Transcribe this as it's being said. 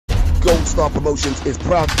Gold Star Promotions is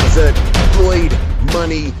proud to present Floyd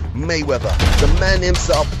Money Mayweather. The man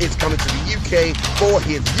himself is coming to the UK for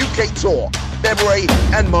his UK tour, February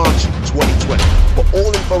and March 2020. For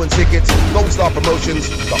all info and tickets, Gold Star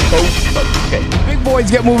Promotions.co.uk. Big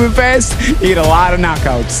boys get moving fast, you get a lot of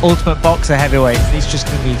knockouts. Ultimate Boxer heavyweight, he's just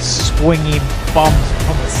going to be swinging bombs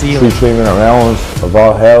from the ceiling. Featuring rounds of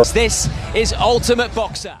all hell. This is Ultimate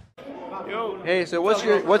Boxer. Hey, so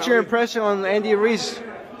what's your impression on Andy Ruiz?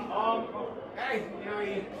 Hey,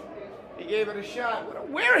 he gave it a shot.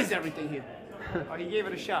 Where is everything here? Oh, he gave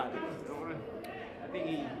it a shot. I think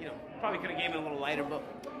he, probably could have gave it a little lighter, but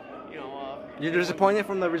You're disappointed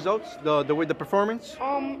from the results, the performance?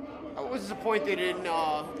 I was disappointed in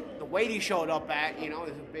the weight he showed up at. It's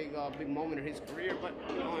a big moment in his career, but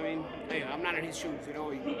hey, I'm not in his shoes.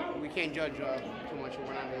 We can't judge too much when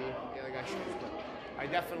we're not in the other guy's shoes. But I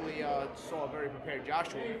definitely saw a very prepared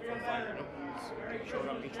Joshua for the fight. He showed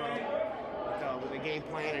up with a game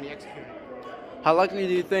plan and he executed. How likely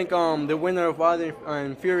do you think the winner of Whyte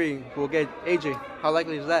and Fury will get AJ? How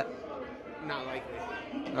likely is that? Not likely.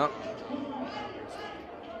 No.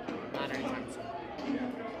 Not anytime soon.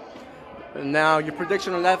 And now your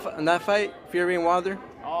prediction on that fight, Fury and Wilder?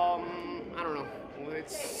 I don't know. Well,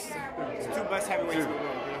 it's the two best heavyweights in the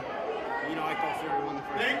world. I thought Fury won the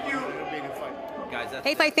first. Thank you. It'll be a good fight.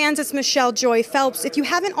 Hey Fight fans, it's Michelle Joy Phelps. If you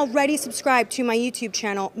haven't already subscribed to my YouTube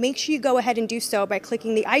channel, make sure you go ahead and do so by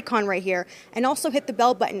clicking the icon right here and also hit the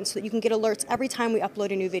bell button so that you can get alerts every time we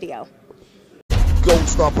upload a new video. Gold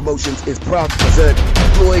Star Promotions is proud to present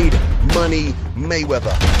Floyd Money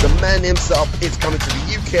Mayweather. The man himself is coming to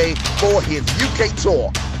the UK for his UK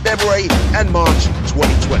tour, February and March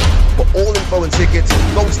 2020. For all info and tickets,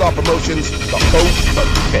 Gold Star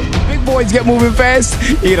Promotions.co.uk. Big boys get moving fast,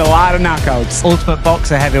 you get a lot of knockouts. Ultimate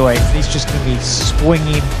Boxer heavyweight, he's just going to be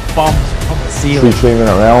swinging bombs from the ceiling. Featuring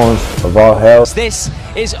rounds of all hell. This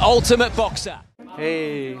is Ultimate Boxer.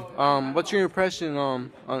 Hey, what's your impression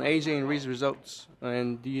on AJ and Ruiz results?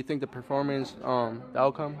 And do you think the performance, the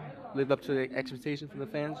outcome, lived up to the expectations for the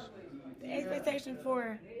fans? The expectation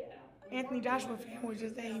for Anthony Joshua fan was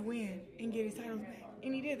just that he win and get his titles back,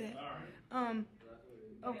 and he did that.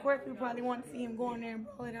 Of course, we probably want to see him go in there and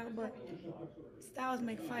pull it out, but styles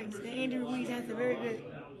make fights. And Andy Ruiz has a very good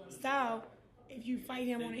style if you fight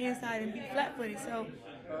him on the inside and be flat-footed. So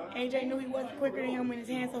AJ knew he wasn't quicker than him with his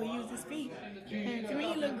hands, so he used his feet. And to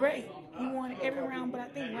me, he looked great. He won every round, but I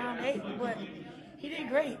think round 8. But he did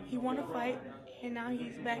great. He won a fight, and now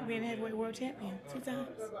he's back being heavyweight world champion 2 times.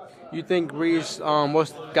 You think Ruiz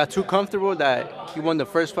got too comfortable that he won the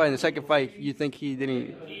first fight and the second fight? You think he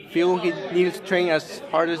didn't feel he needed to train as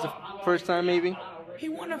hard as the first time, maybe? He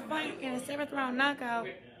won a fight in a 7th round knockout,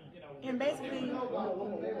 and basically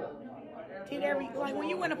did like when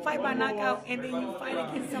you win a fight by knockout and then you fight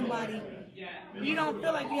against somebody, you don't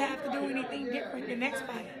feel like you have to do anything different the next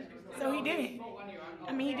fight. So he didn't.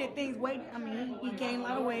 He did things he gained a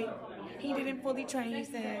lot of weight. He didn't fully train, he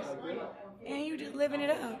says. And he was just living it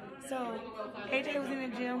up. So AJ was in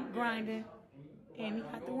the gym grinding, and he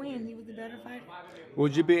got the win. He was the better fighter.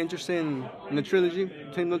 Would you be interested in the trilogy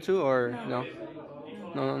between the two, or no?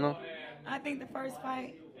 No. I think the first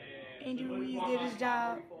fight, Andy Ruiz did his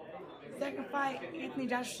job. Second fight, Anthony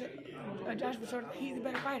Joshua showed he's a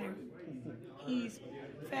better fighter. He's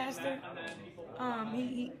faster.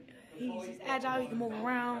 He's agile. He can move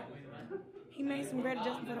around. He made some great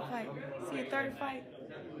adjustments for the fight. See, a third fight,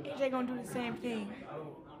 AJ gonna do the same thing.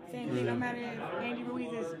 No matter if Andy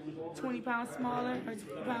Ruiz is 20 pounds smaller or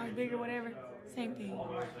 20 pounds bigger, whatever, same thing.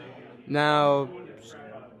 Now,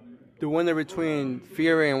 the winner between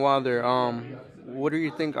Fury and Wilder, what do you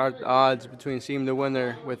think are the odds between seeing the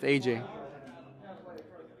winner with AJ?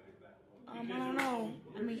 I don't know.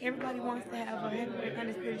 Everybody wants to have a heavyweight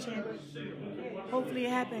undisputed champion. Hopefully it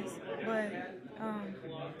happens, but I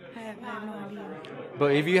have no idea.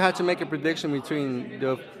 But if you had to make a prediction between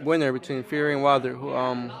the winner between Fury and Wilder,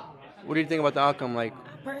 what do you think about the outcome? I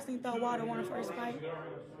personally thought Wilder won the first fight.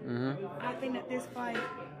 I think that this fight,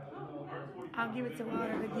 I'll give it to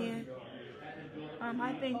Wilder again.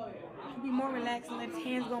 I think he'll be more relaxed and let his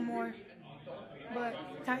hands go more. But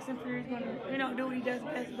Tyson Fury's going to, do what he does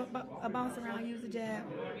best, bounce around, use the jab.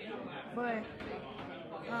 But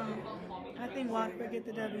I think Whyte will get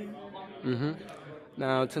the W.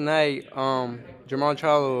 Now tonight, Jamal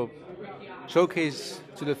Charlo showcased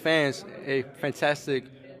to the fans a fantastic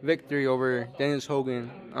victory over Dennis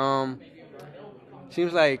Hogan.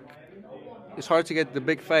 Seems like it's hard to get the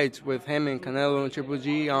big fights with him and Canelo and Triple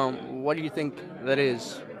G. What do you think that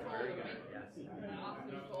is?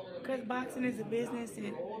 Because boxing is a business,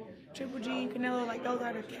 and Triple G and Canelo, those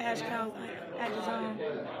are the cash cows at the zone.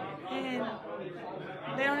 And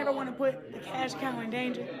never want to put the cash cow in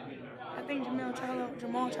danger. I think Jamal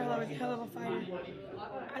Charlo is a hell of a fighter.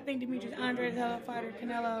 I think Demetrius Andre is a hell of a fighter.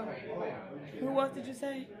 Canelo. Who else did you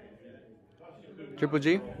say? Triple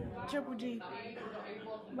G? Triple G.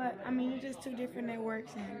 But, I mean, it's just two different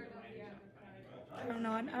networks, and I don't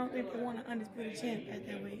know. I don't think they want an undisputed champ at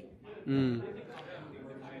that weight.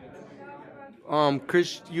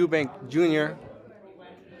 Chris Eubank Jr.,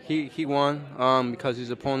 he won because his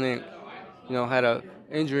opponent, had a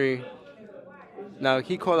injury. Now,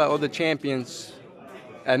 he called out all the champions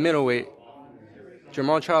at middleweight.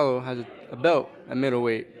 Jamal Charlo has a belt at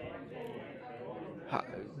middleweight.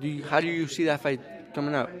 How do you see that fight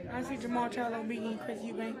coming up? I see Jamal Charlo beating Chris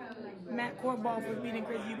Eubank. Matt Korboff was beating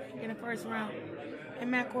Chris Eubank in the first round.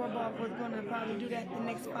 And Matt Korboff was going to probably do that the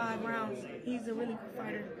next 5 rounds. He's a really good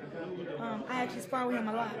fighter. I actually spar with him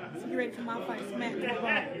a lot. So get ready for my fight, Matt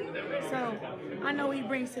Korboff. So I know what he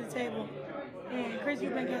brings to the table. And Chris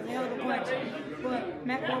Eubank has a hell of a punch. But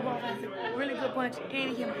Matt Korboff has a really good punch,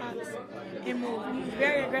 and he can box and move. He was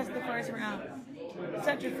very aggressive the first round.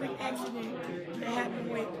 Such a freak accident that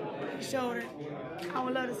happened with his shoulder. I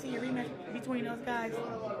would love to see a rematch between those guys,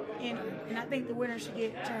 and I think the winner should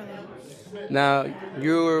get Charlo. Now,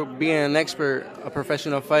 you're being an expert, a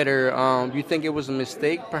professional fighter. Do you think it was a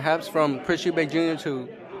mistake, perhaps, from Chris Eubank Jr. to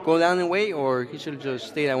go down in weight, or he should have just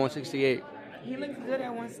stayed at 168? He looks good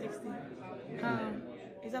at 160. I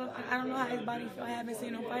don't know how his body feels. I haven't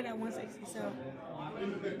seen him fight at 160, so.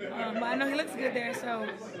 But I know he looks good there, so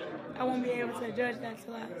I won't be able to judge that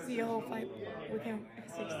until I see a whole fight with him at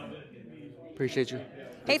 60. Appreciate you.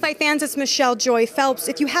 Hey Fight fans, it's Michelle Joy Phelps.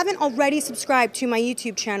 If you haven't already subscribed to my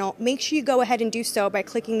YouTube channel, make sure you go ahead and do so by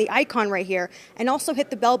clicking the icon right here, and also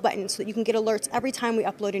hit the bell button so that you can get alerts every time we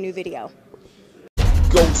upload a new video.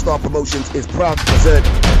 Gold Star Promotions is proud to present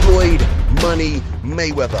Floyd Money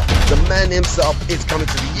Mayweather. The man himself is coming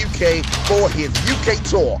to the UK for his UK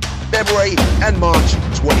tour, February and March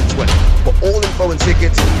 2020. For all info and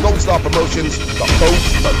tickets, Gold Star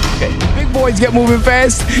Promotions.co.uk. Big boys get moving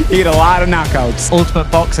fast, you get a lot of knockouts.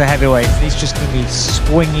 Ultimate Boxer heavyweight, he's just going to be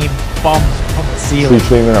swinging bombs from the ceiling.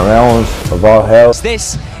 Featuring rounds of all hell.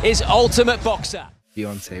 This is Ultimate Boxer.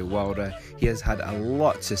 Deontay Wilder. He has had a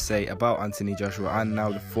lot to say about Anthony Joshua and now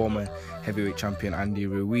the former heavyweight champion Andy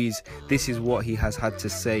Ruiz. This is what he has had to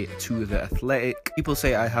say to The Athletic. People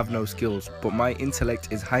say I have no skills, but my intellect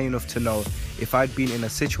is high enough to know if I'd been in a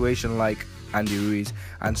situation like Andy Ruiz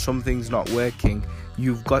and something's not working,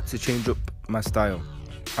 you've got to change up my style.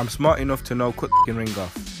 I'm smart enough to know cut the ring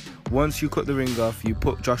off. Once you cut the ring off, you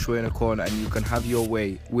put Joshua in a corner and you can have your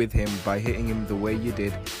way with him by hitting him the way you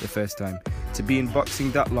did the first time. To be in boxing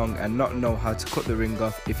that long and not know how to cut the ring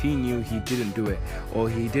off, if he knew he didn't do it or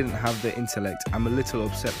he didn't have the intellect, I'm a little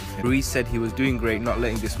upset with him. Ruiz said he was doing great not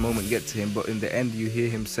letting this moment get to him, but in the end you hear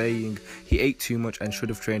him saying he ate too much and should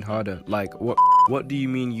have trained harder. Like, what do you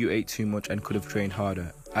mean you ate too much and could have trained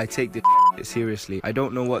harder? I take this seriously. I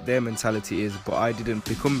don't know what their mentality is, but I didn't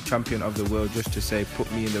become champion of the world just to say put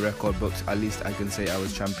me in the record books. At least I can say I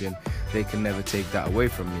was champion. They can never take that away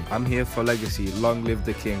from me. I'm here for legacy. Long live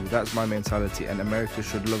the king. That's my mentality, and America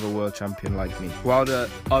should love a world champion like me. Wilder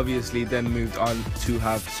obviously then moved on to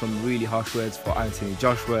have some really harsh words for Anthony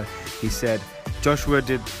Joshua. He said Joshua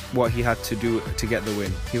did what he had to do to get the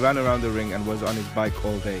win. He ran around the ring and was on his bike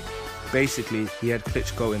all day. Basically, he had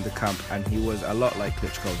Klitschko in the camp and he was a lot like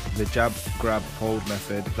Klitschko. The jab, grab, hold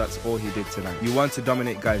method, that's all he did tonight. You want to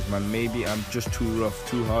dominate guys, man. Maybe I'm just too rough,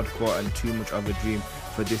 too hardcore and too much of a dream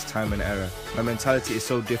for this time and era. My mentality is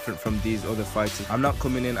so different from these other fighters. I'm not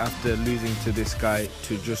coming in after losing to this guy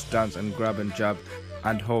to just dance and grab and jab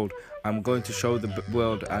and hold. I'm going to show the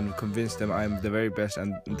world and convince them I'm the very best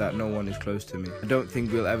and that no one is close to me. I don't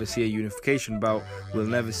think we'll ever see a unification bout. We'll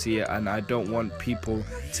never see it, and I don't want people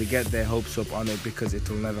to get their hopes up on it because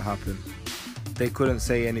it'll never happen. They couldn't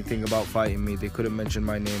say anything about fighting me. They couldn't mention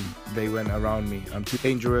my name. They went around me. I'm too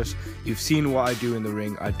dangerous. You've seen what I do in the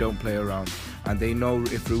ring. I don't play around. And they know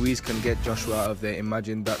if Ruiz can get Joshua out of there,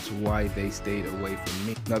 imagine that's why they stayed away from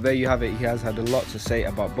me. Now there you have it. He has had a lot to say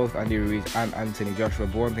about both Andy Ruiz and Anthony Joshua,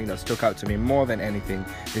 but one thing that stuck out to me more than anything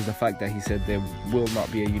is the fact that he said there will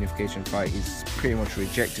not be a unification fight. He's pretty much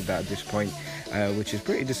rejected that at this point, which is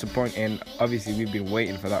pretty disappointing. Obviously we've been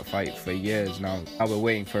waiting for that fight for years now. Now we're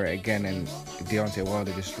waiting for it again, and Deontay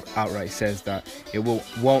Wilder just outright says that it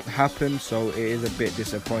won't happen, so it is a bit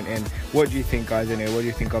disappointing. What do you think, guys, anyway? What do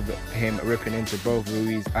you think of him ripping into both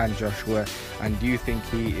Ruiz and Joshua, and do you think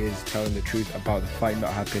he is telling the truth about the fight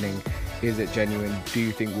not happening? Is it genuine? Do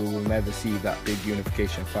you think we will never see that big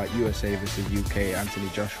unification fight, USA versus UK, Anthony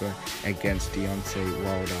Joshua against Deontay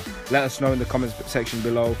Wilder? Let us know in the comments section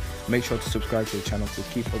below. Make sure to subscribe to the channel to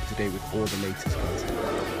keep up to date with all the latest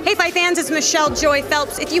content. Hey fight fans, it's Michelle Joy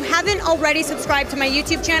Phelps. If you haven't already subscribed to my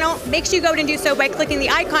YouTube channel, make sure you go ahead and do so by clicking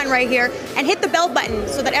the icon right here and hit the bell button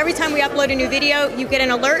so that every time we upload a new video, you get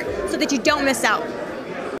an alert so that you don't miss out.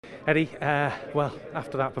 Eddie, well,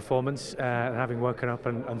 after that performance, and having woken up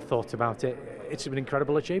and thought about it, it's an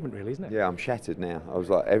incredible achievement, really, isn't it? Yeah, I'm shattered now. I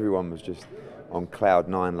was like, everyone was just on cloud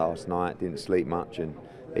nine last night, didn't sleep much, and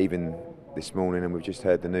even this morning, and we've just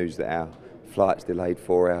heard the news that our flight's delayed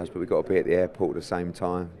 4 hours, but we've got to be at the airport at the same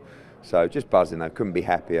time. So just buzzing though, couldn't be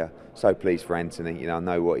happier. So pleased for Anthony. You know, I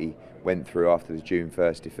know what he went through after the June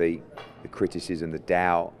 1st defeat, the criticism, the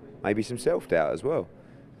doubt, maybe some self-doubt as well.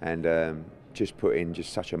 And just put in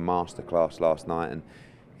just such a masterclass last night. And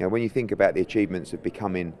you know, when you think about the achievements of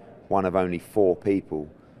becoming one of only 4 people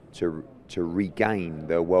to regain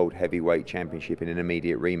the World Heavyweight Championship in an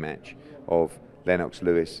immediate rematch of Lennox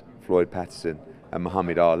Lewis, Floyd Patterson and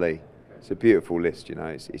Muhammad Ali. It's a beautiful list, you know,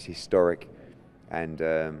 it's historic,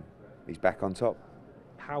 and he's back on top.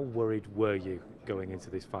 How worried were you going into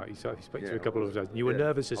this fight? You spoke to a couple of times. You were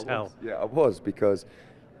nervous as hell. Yeah, I was, because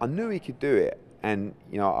I knew he could do it. And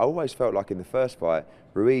you know, I always felt like in the first fight,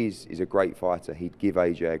 Ruiz is a great fighter. He'd give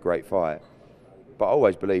AJ a great fight. But I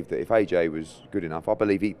always believed that if AJ was good enough, I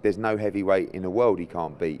believe there's no heavyweight in the world he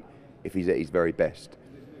can't beat if he's at his very best.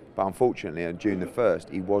 But unfortunately, on June the 1st,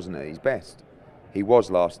 he wasn't at his best. He was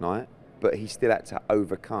last night, but he still had to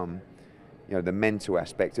overcome, you know, the mental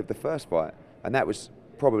aspect of the first fight. And that was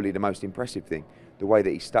probably the most impressive thing, the way that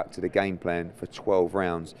he stuck to the game plan for 12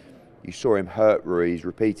 rounds. You saw him hurt Ruiz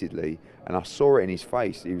repeatedly, and I saw it in his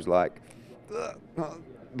face. He was like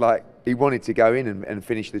he wanted to go in and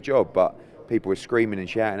finish the job, but people were screaming and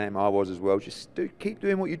shouting at him. I was as well. Just keep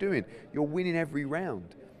doing what you're doing. You're winning every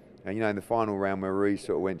round. And you know, in the final round where Ruiz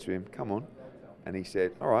sort of went to him, come on, and he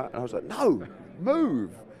said, all right. And I was like, no,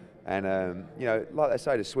 move. And you know, like they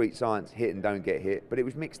say, the sweet science, hit and don't get hit, but it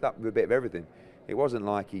was mixed up with a bit of everything. It wasn't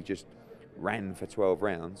like he just ran for 12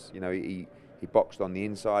 rounds. You know, he boxed on the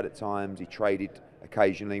inside at times, he traded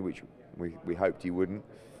occasionally, which we hoped he wouldn't,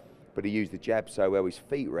 but he used the jab so well. His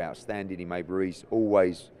feet were outstanding. He made Ruiz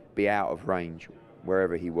always be out of range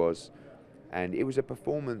wherever he was, and it was a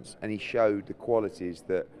performance, and he showed the qualities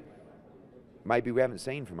that maybe we haven't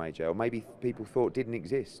seen from AJ, or maybe people thought didn't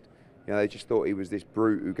exist. You know, they just thought he was this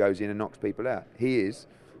brute who goes in and knocks people out. He is,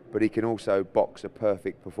 but he can also box a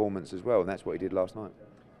perfect performance as well, and that's what he did last night.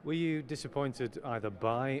 Were you disappointed either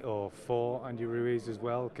by or for Andy Ruiz as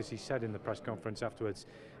well? Because he said in the press conference afterwards,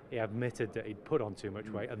 he admitted that he'd put on too much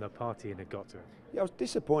weight and the partying had got to him. Yeah, I was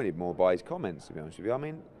disappointed more by his comments, to be honest with you. I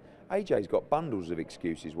mean, AJ's got bundles of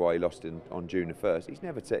excuses why he lost on June the 1st.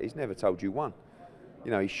 He's never told you one. You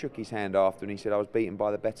know, he shook his hand after and he said, I was beaten by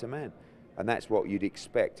the better man. And that's what you'd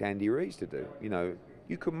expect Andy Ruiz to do. You know,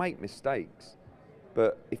 you can make mistakes,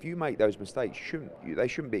 but if you make those mistakes, they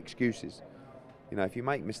shouldn't be excuses. You know, if you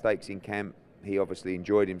make mistakes in camp, he obviously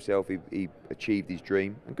enjoyed himself, he achieved his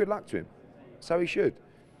dream, and good luck to him. So he should.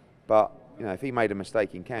 But, you know, if he made a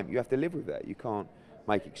mistake in camp, you have to live with that. You can't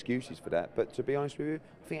make excuses for that. But to be honest with you,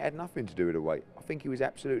 I think it had nothing to do with the weight. I think he was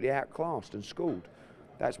absolutely outclassed and schooled.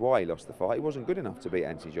 That's why he lost the fight. He wasn't good enough to beat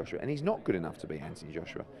Anthony Joshua, and he's not good enough to beat Anthony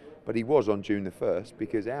Joshua. But he was on June the 1st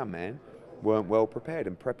because our man weren't well prepared,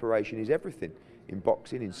 and preparation is everything in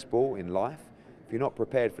boxing, in sport, in life. If you're not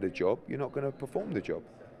prepared for the job, you're not going to perform the job.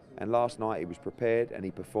 And last night he was prepared and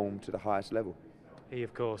he performed to the highest level. He,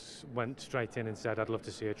 of course, went straight in and said, I'd love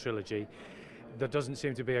to see a trilogy. There doesn't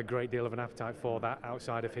seem to be a great deal of an appetite for that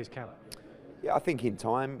outside of his camp. Yeah, I think in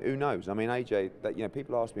time, who knows? I mean, AJ, you know,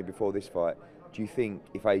 people asked me before this fight, do you think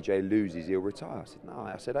if AJ loses, he'll retire? I said, no.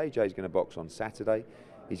 I said, AJ's going to box on Saturday.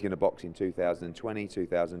 He's going to box in 2020,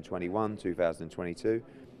 2021, 2022.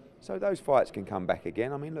 So those fights can come back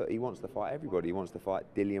again. I mean, look, he wants to fight everybody. He wants to fight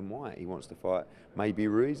Dillian Whyte. He wants to fight maybe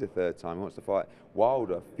Ruiz a third time. He wants to fight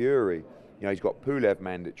Wilder, Fury. You know, he's got Pulev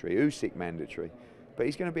mandatory, Usyk mandatory. But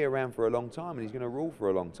he's going to be around for a long time, and he's going to rule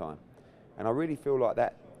for a long time. And I really feel like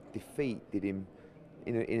that defeat did him,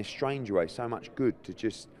 in a strange way, so much good to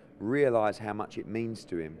just realise how much it means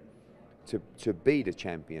to him to be the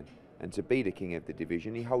champion and to be the king of the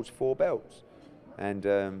division. He holds 4 belts.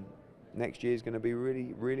 And next year is going to be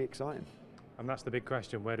really, really exciting. And that's the big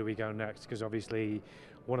question, where do we go next? Because obviously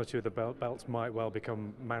 1 or 2 of the belts might well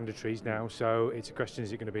become mandatories now, so it's a question,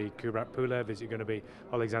 is it going to be Kubrat Pulev, is it going to be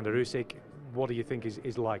Alexander Usyk? What do you think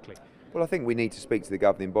is likely? Well, I think we need to speak to the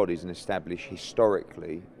governing bodies and establish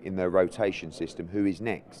historically in their rotation system who is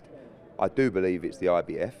next. I do believe it's the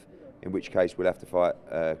IBF, in which case we'll have to fight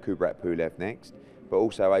Pulev next. But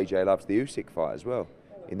also AJ loves the Usyk fight as well.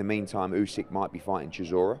 In the meantime, Usyk might be fighting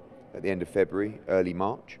Chisora at the end of February, early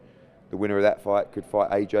March. The winner of that fight could fight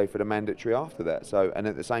AJ for the mandatory after that. So, and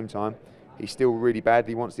at the same time, he still really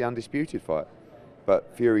badly wants the undisputed fight.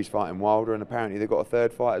 But Fury's fighting Wilder, and apparently they've got a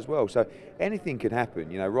third fight as well. So anything could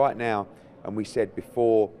happen, you know, right now. And we said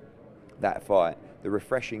before that fight, the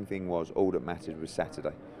refreshing thing was all that mattered was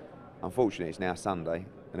Saturday. Unfortunately, it's now Sunday,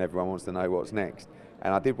 and everyone wants to know what's next.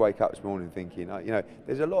 And I did wake up this morning thinking, you know,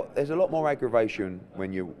 there's a lot more aggravation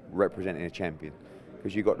when you're representing a champion,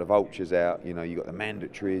 because you've got the vultures out, you know, you've got the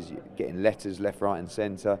mandatories, you're getting letters left, right, and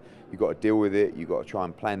centre. You've got to deal with it. You've got to try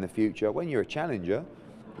and plan the future. When you're a challenger,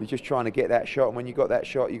 you're just trying to get that shot, and when you got that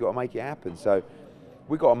shot, you've got to make it happen. So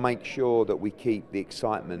we've got to make sure that we keep the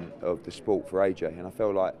excitement of the sport for AJ. And I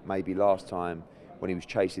felt like maybe last time when he was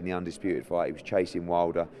chasing the undisputed fight, he was chasing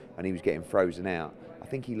Wilder, and he was getting frozen out. I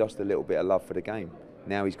think he lost a little bit of love for the game.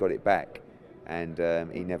 Now he's got it back, and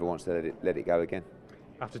he never wants to let it go again.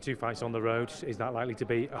 After 2 fights on the road, is that likely to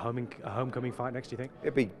be a homecoming fight next, do you think?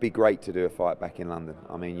 It'd be great to do a fight back in London.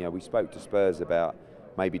 I mean, you know, we spoke to Spurs about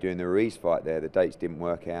maybe doing the Ruiz fight there. The dates didn't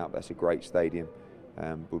work out. That's a great stadium.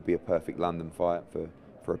 Would be a perfect London fight for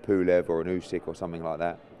a Pulev or an Usyk or something like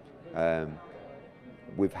that.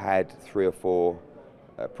 We've had 3 or 4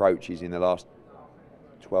 approaches in the last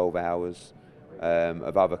 12 hours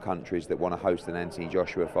of other countries that want to host an Anthony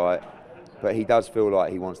Joshua fight. But he does feel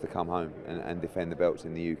like he wants to come home and defend the belts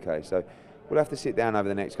in the UK. So we'll have to sit down over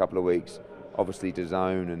the next couple of weeks. Obviously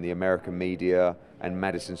DAZN and the American media and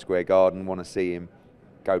Madison Square Garden want to see him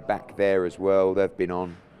go back there as well. They've been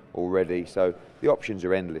on already. So the options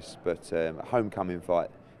are endless, but a homecoming fight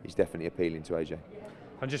is definitely appealing to AJ.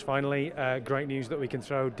 And just finally, great news that we can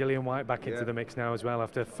throw Dillian Whyte back into the mix now as well.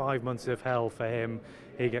 After 5 months of hell for him,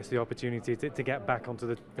 he gets the opportunity to get back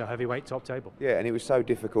onto the heavyweight top table. Yeah, and it was so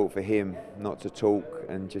difficult for him not to talk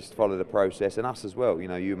and just follow the process, and us as well. You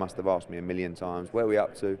know, you must have asked me a million times, where are we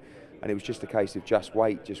up to? And it was just a case of just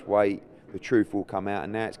wait, the truth will come out,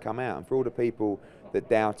 and now it's come out. And for all the people that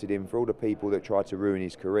doubted him, for all the people that tried to ruin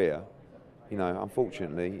his career, you know,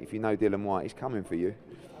 unfortunately, if you know Dillian Whyte, he's coming for you.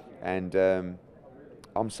 And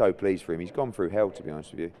I'm so pleased for him. He's gone through hell, to be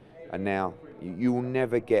honest with you. And now you will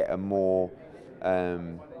never get a more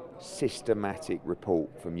systematic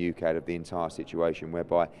report from UKAD of the entire situation,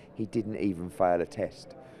 whereby he didn't even fail a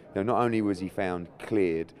test. You know, not only was he found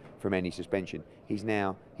cleared from any suspension, he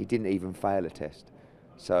didn't even fail a test.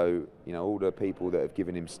 So, you know, all the people that have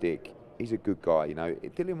given him stick, he's a good guy. You know,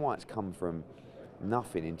 Dillian Whyte's come from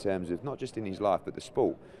nothing in terms of not just in his life but the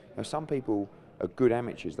sport. You know, some people are good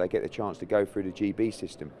amateurs. They get the chance to go through the GB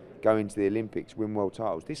system, go into the Olympics, win world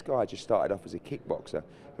titles. This guy just started off as a kickboxer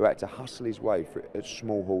who had to hustle his way at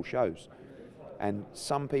small hall shows. And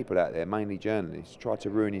some people out there, mainly journalists, try to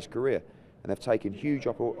ruin his career, and they've taken huge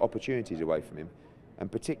opportunities away from him.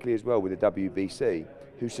 And particularly as well with the WBC,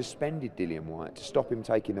 who suspended Dillian Whyte to stop him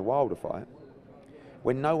taking the Wilder fight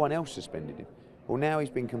when no one else suspended him. Well, now he's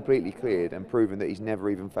been completely cleared and proven that he's never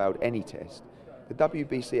even failed any test. The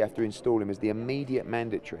WBC have to install him as the immediate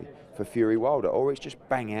mandatory for Fury Wilder, or it's just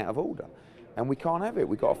bang out of order. And we can't have it.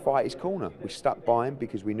 We've got to fight his corner. We stuck by him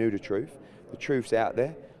because we knew the truth. The truth's out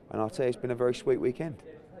there, and I'll tell you, it's been a very sweet weekend.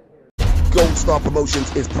 Gold Star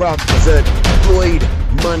Promotions is proud to present Floyd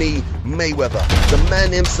Money Mayweather. The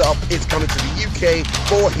man himself is coming to the UK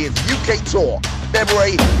for his UK tour,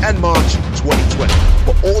 February and March 2020.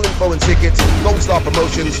 For all info and tickets,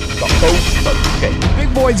 goldstarpromotions.co.uk.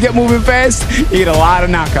 Big boys get moving fast, you get a lot of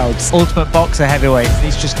knockouts. Ultimate Boxer heavyweight,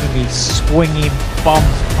 he's just going to be swinging bombs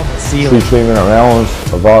from the ceiling. Treatment around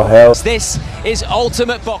of our health. This is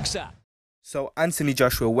Ultimate Boxer. So Anthony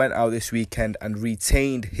Joshua went out this weekend and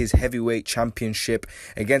retained his heavyweight championship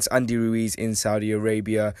against Andy Ruiz in Saudi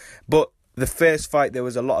Arabia. But the first fight, there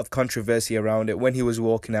was a lot of controversy around it. When he was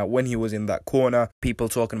walking out, when he was in that corner, people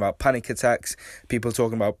talking about panic attacks, people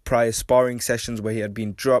talking about prior sparring sessions where he had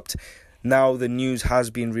been dropped. Now the news has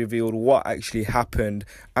been revealed what actually happened.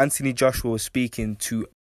 Anthony Joshua was speaking to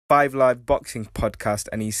 5 Live Boxing podcast,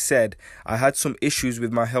 and he said, "I had some issues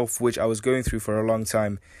with my health which I was going through for a long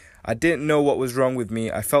time. I didn't know what was wrong with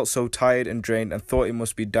me. I felt so tired and drained and thought it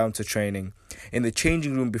must be down to training. In the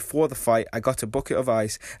changing room before the fight, I got a bucket of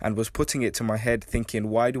ice and was putting it to my head thinking,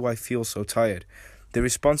 why do I feel so tired? The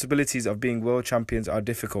responsibilities of being world champions are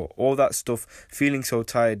difficult. All that stuff, feeling so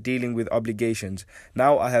tired, dealing with obligations.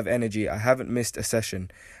 Now I have energy. I haven't missed a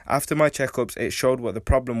session. After my checkups, it showed what the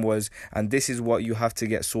problem was, and this is what you have to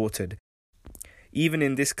get sorted. Even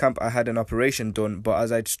in this camp, I had an operation done, but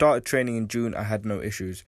as I'd started training in June, I had no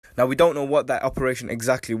issues. Now, we don't know what that operation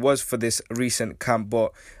exactly was for this recent camp,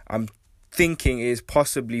 but I'm thinking is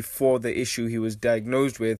possibly for the issue he was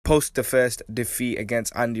diagnosed with post the first defeat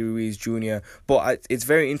against Andy Ruiz Jr. But it's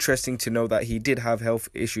very interesting to know that he did have health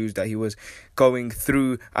issues that he was going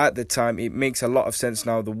through at the time. It makes a lot of sense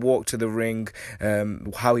now. The walk to the ring,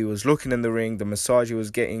 how he was looking in the ring, the massage he was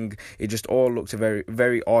getting, it just all looked very,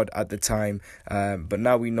 very odd at the time. But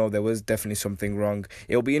now we know there was definitely something wrong.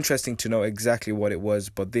 It'll be interesting to know exactly what it was,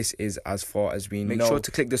 but this is as far as we know. Make sure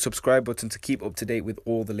to click the subscribe button to keep up to date with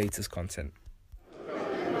all the latest content.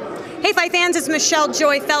 Hey Fight fans, it's Michelle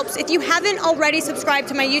Joy Phelps. If you haven't already subscribed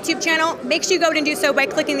to my YouTube channel, make sure you go ahead and do so by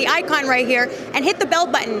clicking the icon right here and hit the bell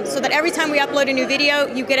button so that every time we upload a new video,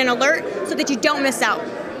 you get an alert so that you don't miss out.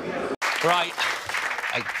 Right.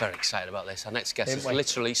 I'm very excited about this. Our next guest has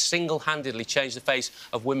literally single-handedly changed the face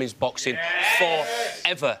of women's boxing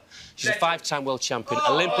forever. She's a 5-time world champion,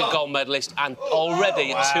 Olympic gold medalist, and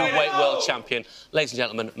already a 2-weight world champion. Ladies and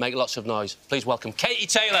gentlemen, make lots of noise. Please welcome Katie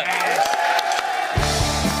Taylor.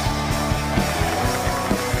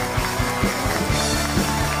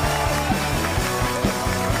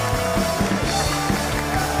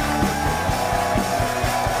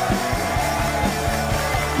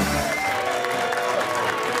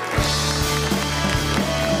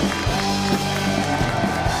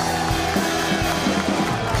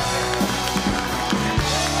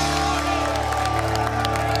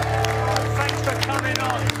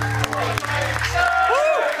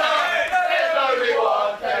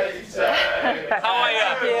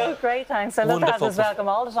 Great, thanks. I love to have this welcome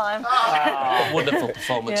all the time. Wonderful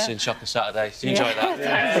performance in Shocker Saturday. Did you enjoy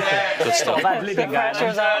that? Good stuff.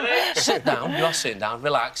 Pressure's on. Sit down. You are sitting down.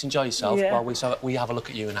 Relax. Enjoy yourself while we have a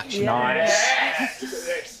look at you in action.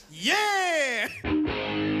 Nice. Yeah!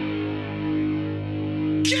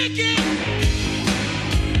 Kick it!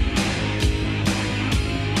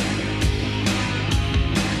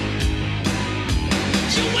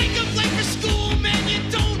 You wake up late for school, man, you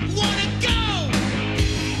don't want to go.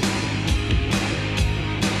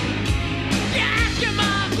 You ask your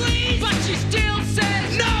mom, please, but she still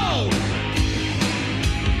says no.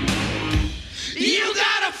 You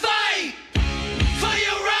gotta fight for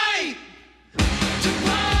your right to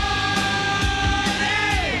party.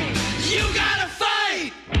 You gotta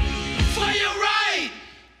fight for your right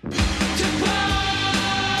to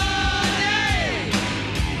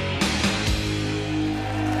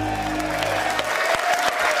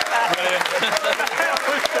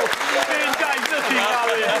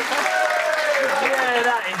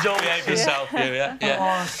Behave yourself, yeah.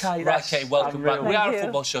 Oh, okay, right, Kate, welcome back. We are a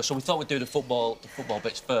football show, so we thought we'd do the football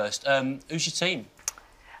bits first. Who's your team?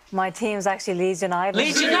 My team's actually Leeds United.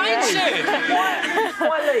 Leeds United?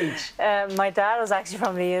 Why Leeds? My dad was actually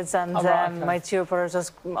from Leeds, and my two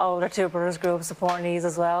brothers, older two brothers, grew up supporting Leeds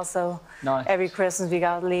as well. So every Christmas we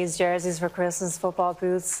got Leeds jerseys for Christmas, football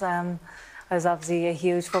boots. I was obviously a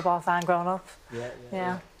huge football fan growing up.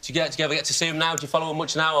 Yeah. Do you ever get to see them now? Do you follow them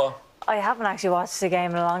much now, or? I haven't actually watched the game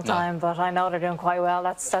in a long time, but I know they're doing quite well.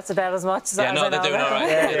 That's about as much as I know. They're doing all right.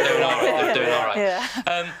 They're doing all right.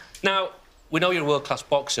 Yeah. Now, we know you're a world-class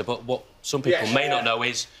boxer, but what some people may not know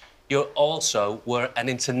is you also were an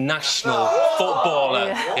international footballer.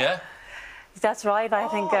 Yeah. That's right. I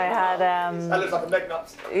think I had. That looks like a leg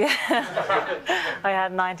nuts. Yeah. I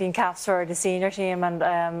had 19 caps for the senior team, and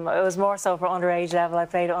it was more so for underage level. I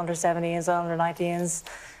played under 17s, under 19s.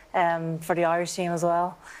 For the Irish team as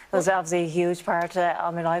well. It was obviously a huge part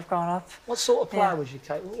of my life growing up. What sort of player was you,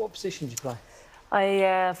 Kate? What position did you play?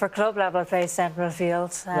 For club level, I played centre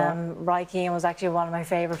midfield. Right Keane was actually one of my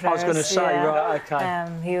favourite players. I was going to say, right,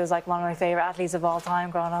 OK. He was like one of my favourite athletes of all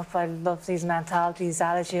time growing up. I loved his mentality, his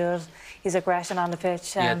attitude, his aggression on the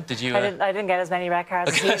pitch. Did you? I didn't get as many red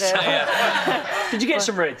cards as he did. Did you get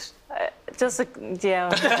some reds? Just, I knew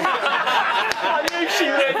she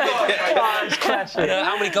would. Oh, it's classic.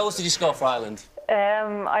 How many goals did you score for Ireland?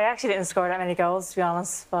 I actually didn't score that many goals, to be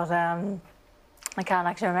honest, but I can't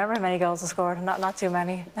actually remember how many goals I scored. Not too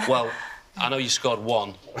many. Well, I know you scored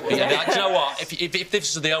one. Do you know what? If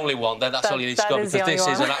this is the only one, then that's all you need to score, because this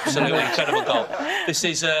is an absolutely incredible goal. This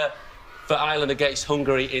is for Ireland against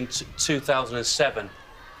Hungary in 2007.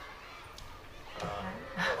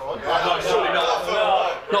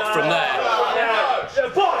 Not from there.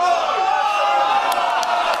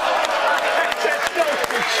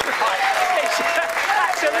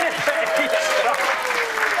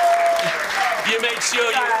 You made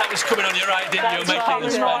sure that was coming on your right, didn't you? Making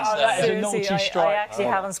the spreads there. That is a naughty strike. I actually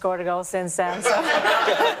haven't scored a goal since then. So.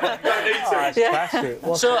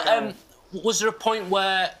 So, was there a point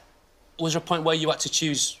where you had to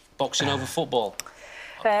choose boxing over football?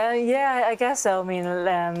 Yeah, I guess so. I mean,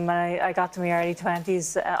 when I got to my early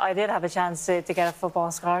 20s, I did have a chance to get a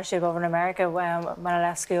football scholarship over in America when I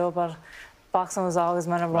left school, but boxing was always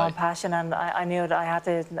my number one passion, and I knew that I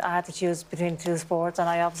had to choose between two sports, and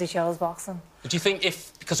I obviously chose boxing. Do you think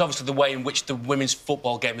because obviously the way in which the women's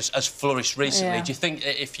football game has flourished recently, do you think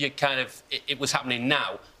if you it was happening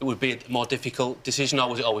now, it would be a more difficult decision, or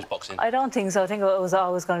was it always boxing? I don't think so. I think it was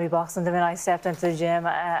always going to be boxing. I mean, I stepped into the gym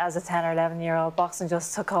as a 10 or 11-year-old. Boxing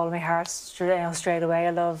just took hold of my heart straight away.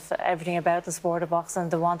 I love everything about the sport of boxing,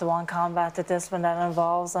 the one-to-one combat, the discipline that it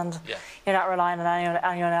involves, and you're not relying on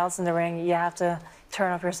anyone else in the ring. You have to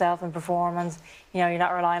turn up yourself and perform, and you're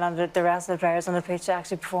not relying on the rest of the players on the pitch to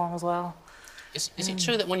actually perform as well. Is it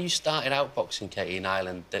true that when you started out boxing, Katie, in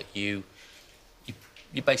Ireland, that you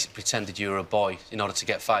basically pretended you were a boy in order to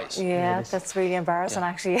get fights? Yeah, that's really embarrassing,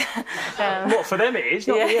 actually. What, for them it is,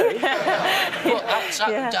 not for you?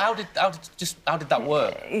 How did that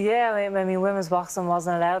work? Yeah, I mean, women's boxing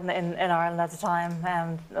wasn't allowed in Ireland at the time.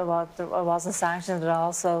 It wasn't sanctioned at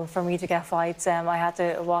all, so for me to get fights, I had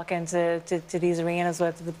to walk into these arenas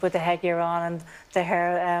with the headgear on and the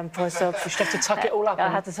hair pushed up. You have to tuck it all up? I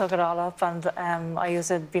had to tuck it all up, and I used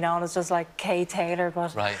to be known as just like Kay Taylor,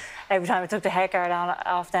 but every time I took the headgear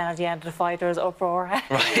off, then at the end of the fight there was uproar.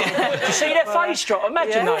 Did you see their face drop?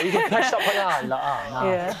 Imagine that, you get pressed up by that, like, oh no.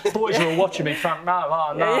 Yeah. Boys were watching me front row,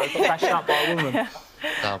 oh no, I got pressed up by a woman.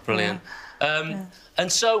 Oh, brilliant.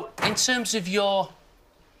 And so, in terms of your,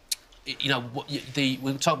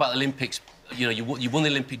 we'll talk about the Olympics, you won the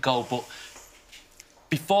Olympic gold, but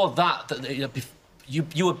before that,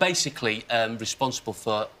 you were basically responsible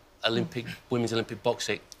for women's Olympic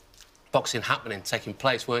boxing happening, taking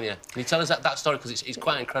place, weren't you? Can you tell us that story, because it's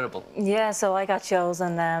quite incredible? Yeah, so I got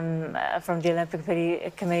chosen from the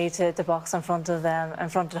Olympic Committee to box in front of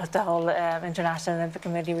the whole International Olympic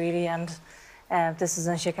Committee, really, and this is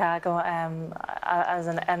in Chicago as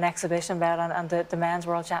an exhibition bout on the Men's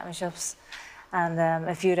World Championships. And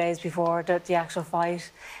a few days before the actual fight,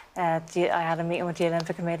 I had a meeting with the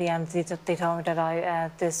Olympic Committee, and they told me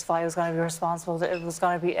that this fight was going to be responsible. It was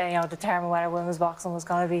going to be, determine whether women's boxing was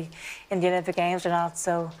going to be in the Olympic Games or not.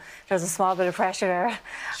 So there's a small bit of pressure there.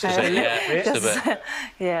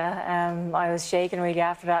 I was shaking really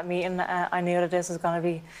after that meeting. I knew that this was going to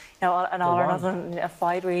be, an all or nothing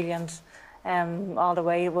fight, really, and all the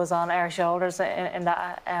weight was on our shoulders in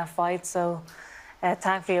that fight. So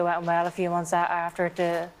thankfully it went well a few months after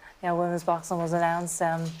the women's boxing was announced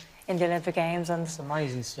in the Olympic Games. And it's an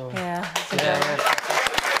amazing story. Yeah.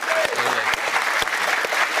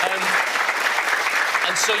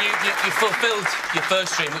 And so you fulfilled your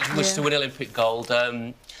first dream, which was to win Olympic gold,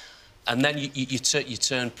 and then you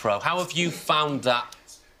turned pro. How have you found that,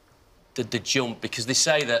 the jump? Because they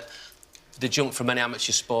say that the jump from any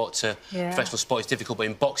amateur sport to professional sport is difficult, but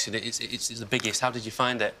in boxing it's the biggest. How did you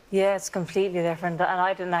find it? Yeah, it's completely different, and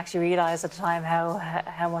I didn't actually realise at the time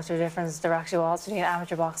how much of a difference there actually was between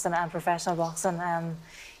amateur boxing and professional boxing.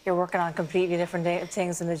 You're working on completely different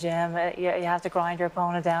things in the gym. You have to grind your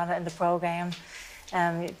opponent down in the pro game.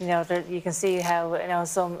 You can see how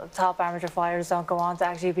some top amateur fighters don't go on to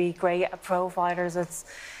actually be great pro fighters.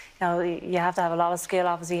 You have to have a lot of skill,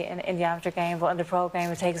 obviously, in the amateur game, but in the pro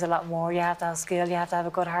game it takes a lot more. You have to have skill, you have to have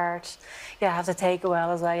a good heart, you have to take it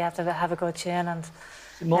well as well, you have to have a good chin. And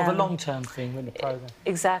more of a long-term thing with the program.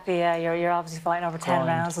 Exactly, yeah. You're obviously fighting over 10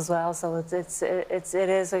 rounds as well, so it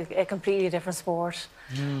is a completely different sport.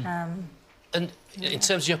 And in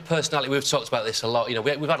terms of your personality, we've talked about this a lot.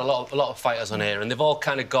 We've had a lot of fighters on here, and they've all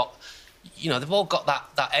kind of got, they've all got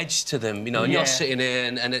that edge to them, and you're sitting here,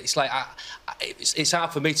 and it's like, it's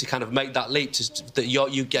hard for me to kind of make that leap that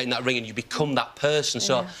you get in that ring and you become that person.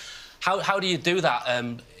 So, how do you do that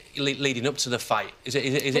leading up to the fight? Is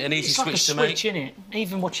it an easy switch to make? It's like a switch, isn't it?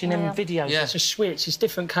 Even watching them videos, it's a switch. It's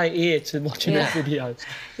different Katie here to watching them videos.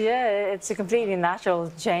 Yeah, it's a completely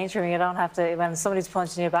natural change for me. I don't have to, when somebody's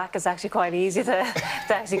punching your back, it's actually quite easy to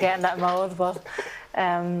actually get in that mode. But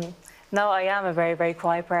no, I am a very, very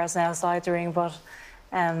quiet person outside the ring, but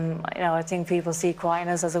I think people see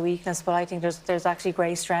quietness as a weakness, but I think there's actually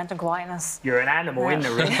great strength in quietness. You're an animal in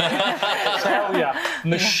the ring. Tell ya,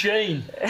 machine.